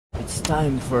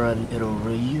time for a little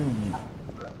reunion.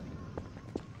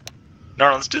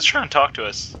 Narl, let's just try and talk to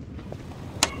us.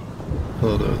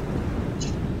 Hold on.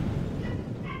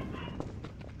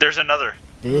 There's another.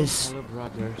 This. Hello,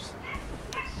 brothers.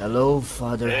 Hello,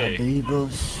 Father Hey.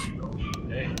 Habibus.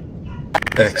 Hey.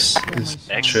 X is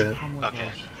X? chat.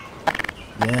 Okay.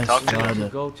 Yes, Talk to We need to Father.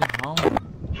 go to home.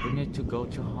 We need to go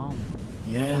to home.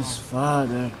 Yes,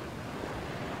 Father.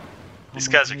 These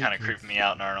guys are kind of creeping me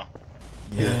out, Narl.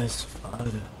 Yes,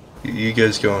 Father. You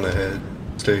guys go on ahead.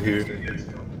 Stay here. These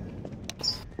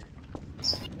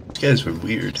guys were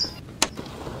weird.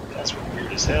 That's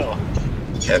weird as hell.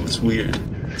 Yeah, it was weird.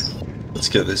 Let's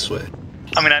go this way.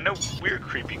 I mean, I know we're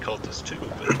creepy cultists too,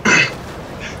 but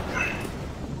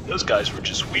those guys were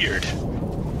just weird.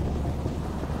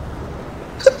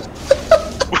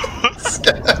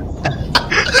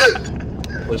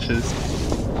 What's this?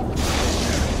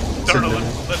 No,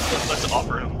 let's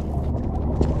offer him.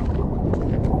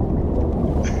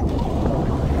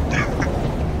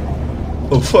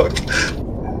 Oh fuck!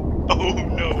 Oh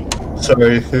no!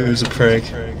 Sorry, it was a prank.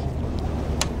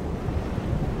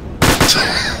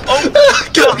 Oh!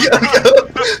 Go!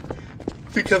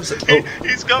 Becomes. Oh,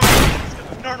 He's coming!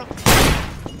 No, no!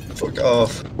 fuck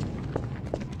off!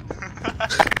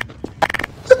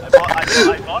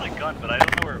 I bought a gun, but I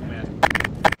don't know where it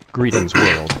went. Greetings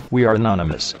world, we are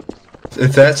anonymous.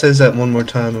 If that says that one more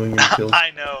time, I'm gonna kill.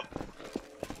 I know.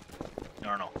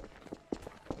 Narnal.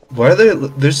 Why are there?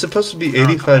 There's supposed to be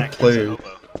 85 players.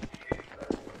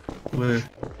 Where?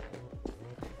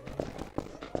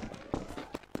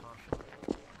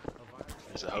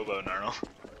 There's a hobo, Narnal.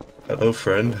 Hello,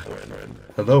 friend.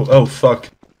 Hello. Oh fuck!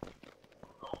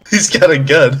 He's got a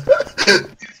gun.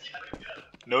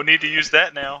 No need to use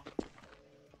that now.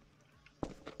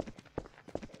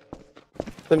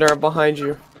 Cinder, behind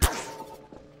you.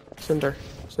 Cinder.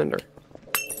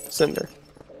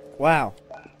 Wow.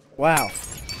 Wow.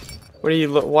 What are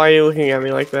you? Why are you looking at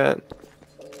me like that?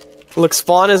 Look,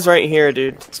 spawn is right here,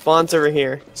 dude. Spawn's over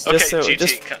here. It's Okay, just so, GT,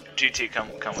 just... GT, come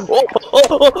with me.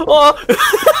 Oh.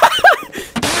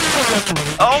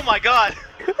 Oh my god!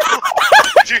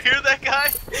 Did you hear that guy?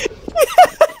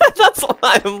 That's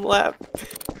why I'm laughing.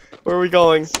 Where are we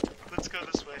going? Let's go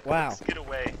this way. Wow. Let's get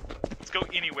away. Let's go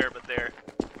anywhere but there.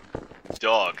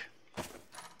 Dog.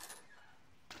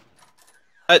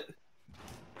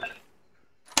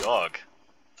 Dog.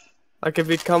 I could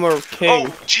become a king.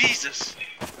 Oh, Jesus!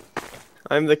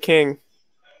 I'm the king.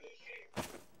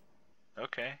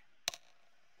 Okay.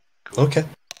 Cool. Okay.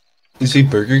 Is he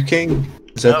Burger King?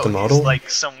 Is that the model? He's like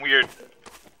some weird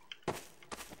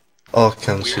Oh,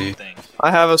 can't see. thing.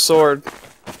 I have a sword.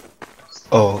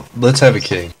 Oh, let's have a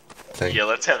king. Thing. Yeah,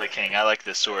 let's have a king. I like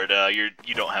this sword. You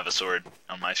don't have a sword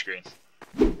on my screen.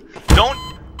 Don't.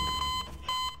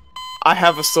 I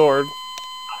have a sword.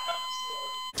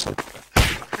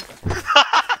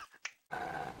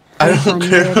 I don't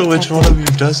care which one of you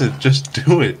does it. Just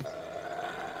do it.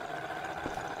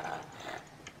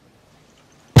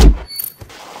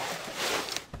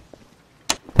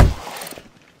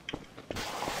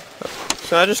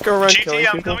 Should I just go around killing GT,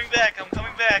 I'm people? coming back. I'm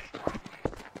coming back.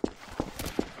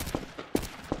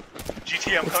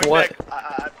 GT, I'm With coming what?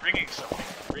 back. I'm bringing something.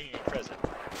 I'm bringing a present.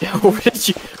 Yeah,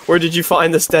 where did you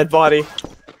find this dead body?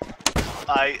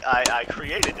 I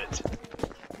created it.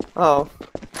 Oh.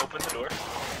 Open the door.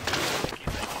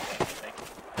 Thank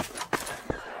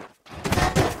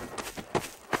you.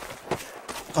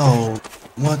 Oh,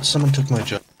 what? Someone took my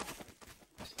job.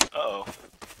 Uh-oh.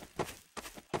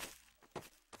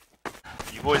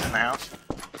 You boys in the house?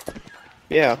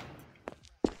 Yeah.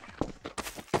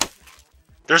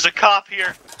 There's a cop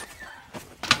here.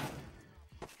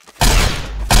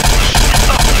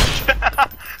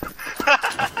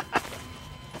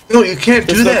 No, you can't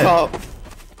do There's no that. cop.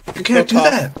 You can't do cop.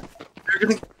 that. You're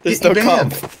gonna There's get no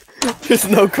banned. cop. There's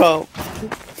no cop.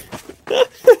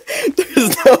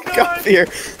 There's no cop here.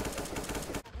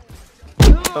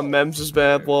 Mems is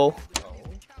bad, lol.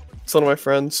 It's one of my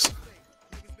friends.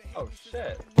 Oh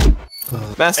shit.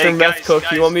 Master Hey, Meth guys, Cook,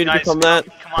 guys, you want me to guys, become that?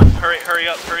 Come on, hurry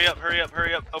up.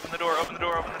 Open the door.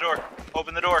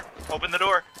 Open the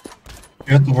door.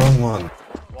 You got the wrong one.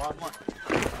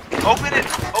 Open it.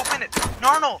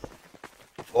 Narnal,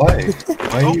 Why?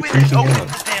 Why are you open freaking the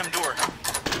out? damn door.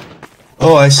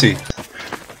 Oh, I see.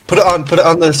 Put it on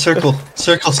the circle.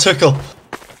 Circle.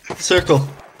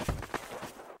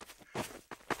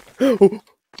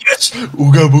 Yes!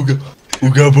 Ooga booga.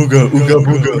 Ooga booga. Ooga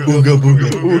booga. Ooga booga.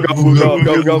 Ooga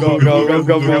booga.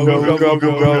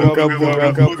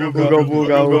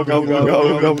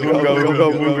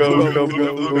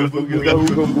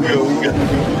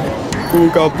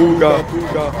 Booga booga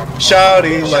booga.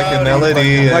 Shouty like a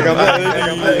melody. Like a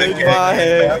melody in my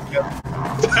head.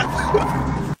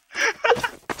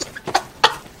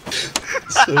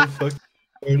 So fucking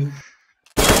retarded.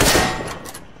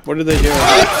 What are they doing?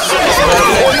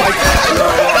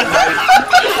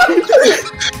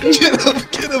 Get him!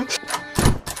 Get him!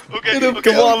 Okay, Get him,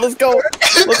 okay. Come on, let's go.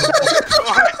 Let's go.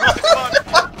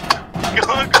 Come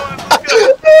on, let's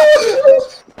go.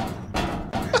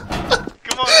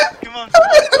 Come on.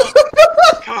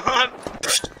 Come on.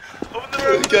 Open the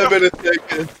door. Give it a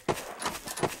second.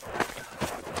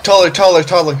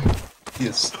 Taller.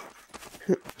 Yes.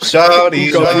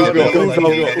 Shouty,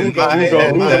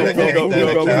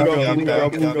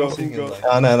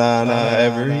 na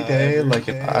every day like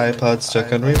an iPod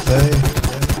stuck on replay.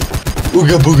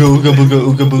 Ooga booga, ooga booga,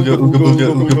 ooga booga, ooga booga,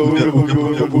 ooga booga, ooga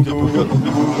booga, ooga booga, ooga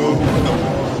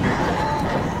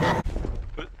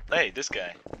booga. Hey, this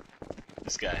guy.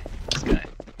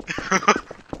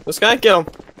 This guy, get him.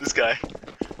 This guy.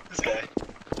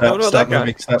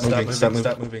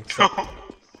 Stop moving.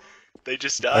 They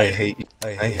just I died. hate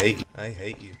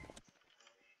you.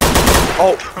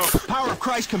 Oh, Power of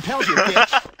Christ compels you,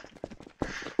 bitch.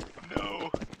 No.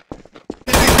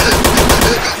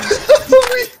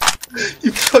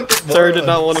 You fucking sir did moron.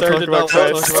 not want to talk about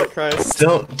Christ.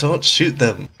 Don't shoot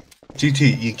them.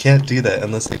 GT, you can't do that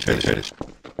unless they try to shoot.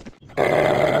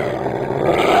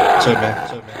 So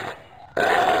man.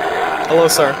 Hello,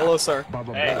 sir.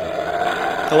 Hey.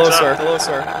 Hello, What's sir. up? Hello,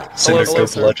 sir. Cinder, Hello, go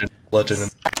sir. bludgeon him.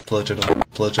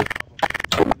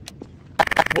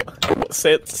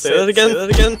 Say that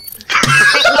again.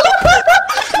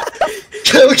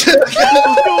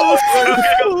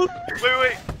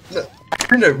 Wait.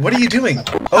 Cinder, what are you doing?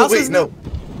 Oh How's wait, his- no.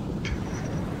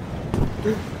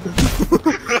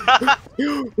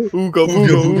 Ooga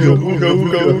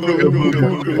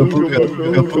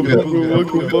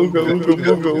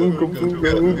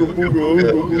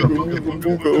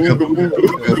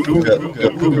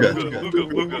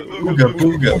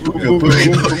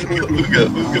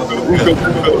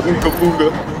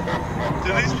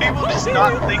Do these people just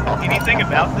not think anything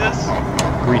about this?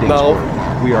 Greetings, No.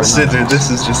 world. We are Cinder, anonymous.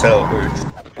 this is just how it works.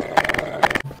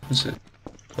 What's it?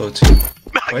 Oh, team.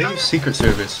 Why are you Secret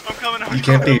Service? I'm coming. You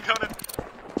can't be. I'm coming.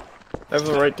 I have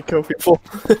the right to kill people.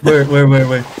 Where?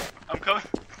 I'm coming.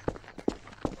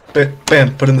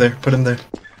 Bam, put him there.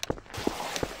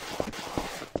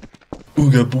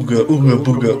 Ooga booga, ooga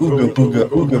booga, ooga booga,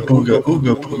 ooga booga,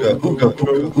 ooga booga, ooga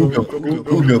booga, ooga booga,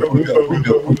 ooga booga,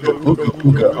 ooga booga, ooga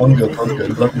booga, unga bunga,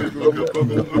 lunga bunga,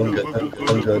 unga bunga,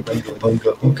 unga bunga,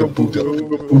 bunga, ooga booga,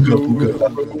 ooga booga, unga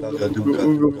dunga.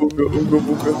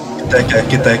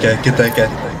 Get that guy.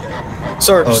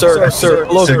 Sir. Oh, Hello, sir, sir.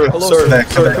 back,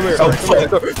 Sir, back. come here. Oh, fuck.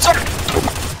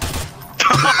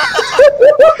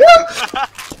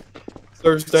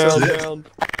 Sir's down.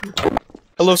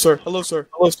 Hello, sir. Hello, sir.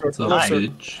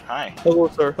 Hi. Hello,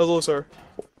 sir.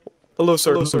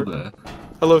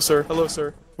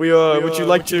 Would you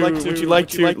like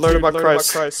to learn about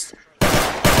Christ?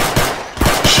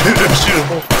 Shoot him.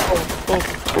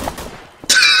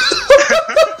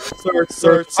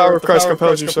 Sir, power of Christ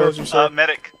compels you, sir.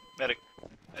 Medic.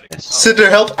 Cinder,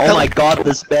 help! Oh my god,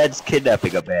 this man's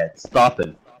kidnapping a man. Stop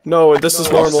it. No, this is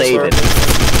normal, Save sir. it.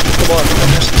 Come on.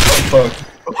 Fuck.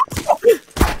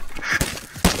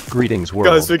 Greetings,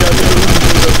 world. Guys, we got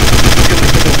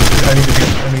I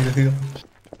need to heal.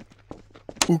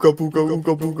 Ooga booga.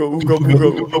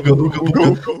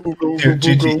 Here,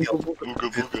 GG. Ooga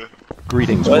booga.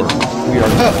 Greetings, world. We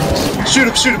are Shoot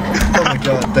him! Oh my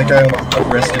god, that guy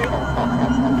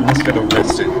almost got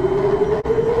arrested.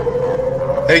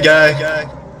 Hey guy!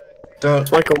 Don't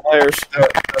Michael Myers.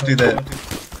 do that.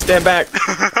 Stand back.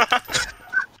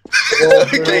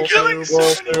 Okay, killing so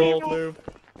many people.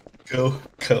 Go.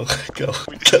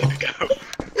 We just need to go.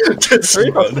 Just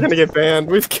We're run. gonna get banned.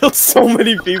 We've killed so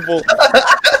many people.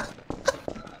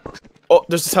 Oh,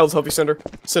 there's the towel's helping, Cinder.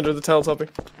 Cinder, the towel's helping.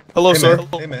 Hello, sir.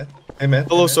 Hey man.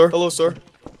 Hello, sir. Hello, sir.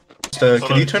 Just,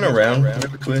 can you turn around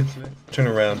really quick? Turn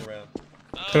around.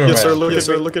 Yes, sir. Look at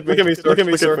me. Look at me. Look at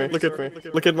me, sir. Look at me.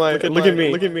 Look at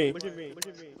me. Look at me.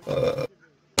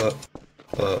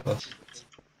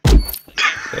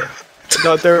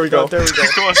 No, there we go. Come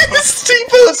on. Steve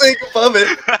posing above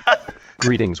it.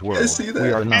 greetings, world. see that.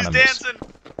 We are He's anonymous. dancing.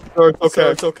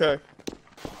 It's okay.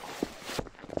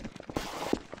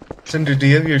 Cinder, do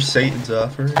you have your Satan's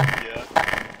offer? Yeah.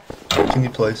 Can you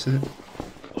place it? Well,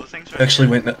 the thing's right Actually,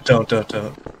 here. wait, no, don't.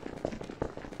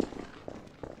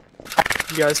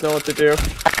 You guys know what to do.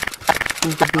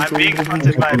 I'm being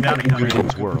hunted by a bounty hunter.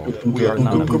 Greetings, world. We are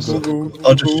anonymous.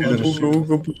 I'll just shoot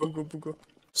him.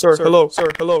 Sir, hello, sir,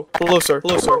 hello, hello, sir,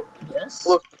 hello, sir. Yes.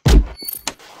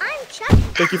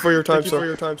 Thank you for your time,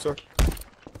 sir.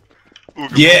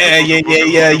 Yeah,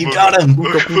 you got him!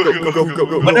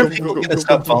 When are people gonna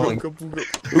stop falling?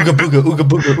 Ooga booga, ooga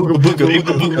booga, ooga booga,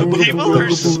 ooga booga, ooga People booga, are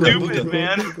ooga stupid, booga.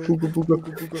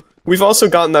 man. We've also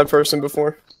gotten that person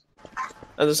before.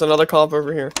 And there's another cop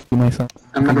over here. Why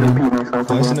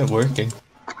isn't it working?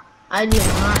 I do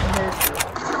not hurt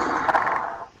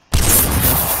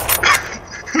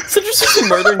So just keep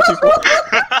murdering people.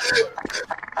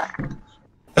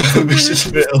 We just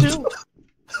failed.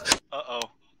 Uh-oh.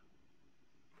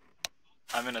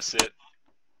 I'm gonna sit.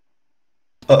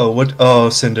 Uh-oh, what? Oh,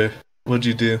 Cinder. What'd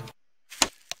you do?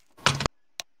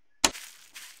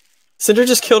 Cinder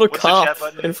just killed a What's the cop chat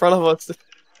button? in front of us.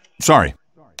 Sorry.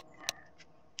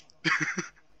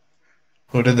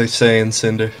 What are they saying,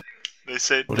 Cinder? They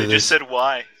said What they are just said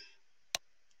why.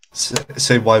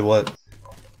 Say why what?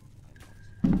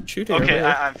 Shooting. Okay,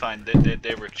 I'm fine.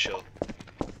 They were chill.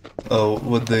 Oh,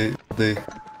 would they...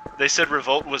 They said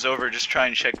revolt was over. Just try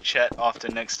and check chat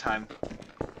often next time.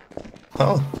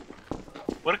 Oh.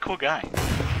 What a cool guy.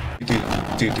 Dude.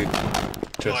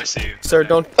 Oh, I see you. Sir,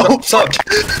 don't. Oh, fuck!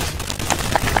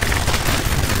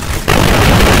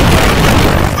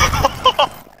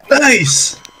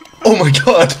 Nice! Oh my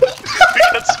god! We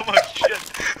got so much shit.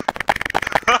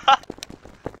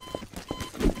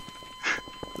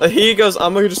 He goes,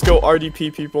 I'm gonna just go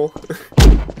RDP people.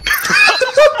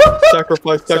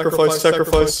 Sacrifice.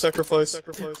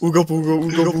 Ooga booga.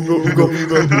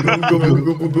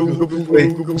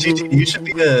 Wait, GG, you should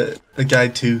be a guy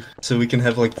too, so we can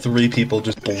have like 3 people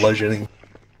just bludgeoning.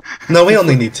 No, we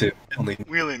only need 2.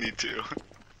 We only need 2.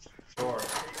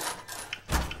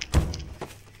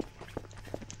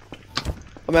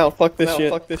 I'm out. Fuck this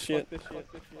shit. Too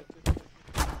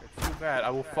bad. I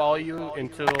will follow you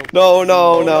until. No.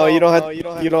 You don't have.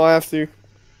 You don't have to.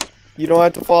 You don't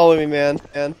have to follow me, man.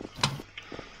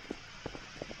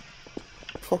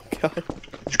 Oh god.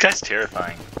 This guy's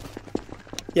terrifying.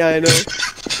 Yeah, I know.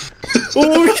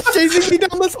 Oh, he's chasing me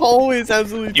down this hallway. It's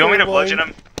absolutely. You want me to terrifying. bludgeon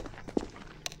him?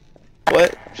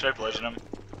 What? Should I bludgeon him?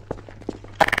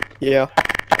 Yeah.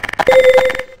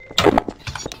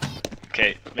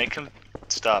 Okay, make him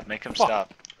stop. Make him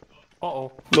stop.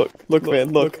 Uh-oh. Look, man.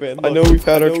 I know we've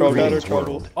had our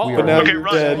troubles. Oh, But now Okay, you're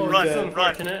run, dead.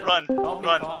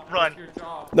 run.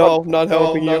 No, not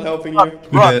helping you.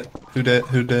 Who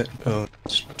dat? Oh,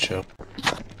 it's Joe.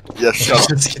 Yes,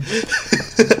 shut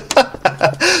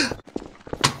up.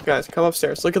 Guys, come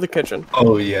upstairs. Look at the kitchen.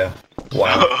 Oh yeah.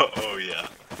 Wow. Oh yeah.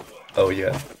 Oh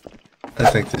yeah. I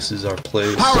think this is our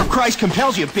place. Power of Christ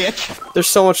compels you, bitch. There's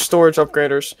so much storage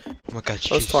upgraders. Oh my god,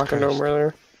 I was talking to him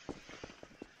earlier.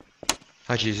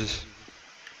 Hi, Jesus.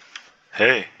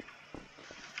 Hey,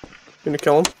 You gonna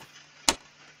kill him?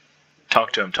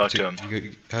 talk to him. Talk to him.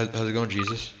 How's it going,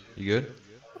 Jesus? You good?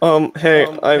 Hey,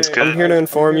 I'm good. here to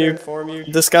inform you.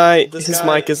 This guy, his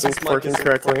mic isn't working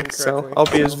correctly, so I'll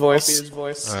be his voice.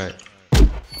 Alright.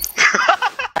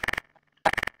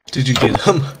 Did you get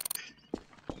him?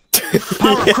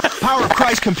 Power of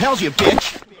Christ compels you,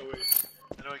 bitch. Oh wait,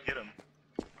 how do I get him?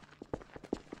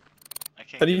 I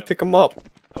can't. How do you get him. pick him up?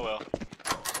 Oh well.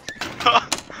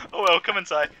 Oh well, come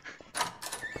inside.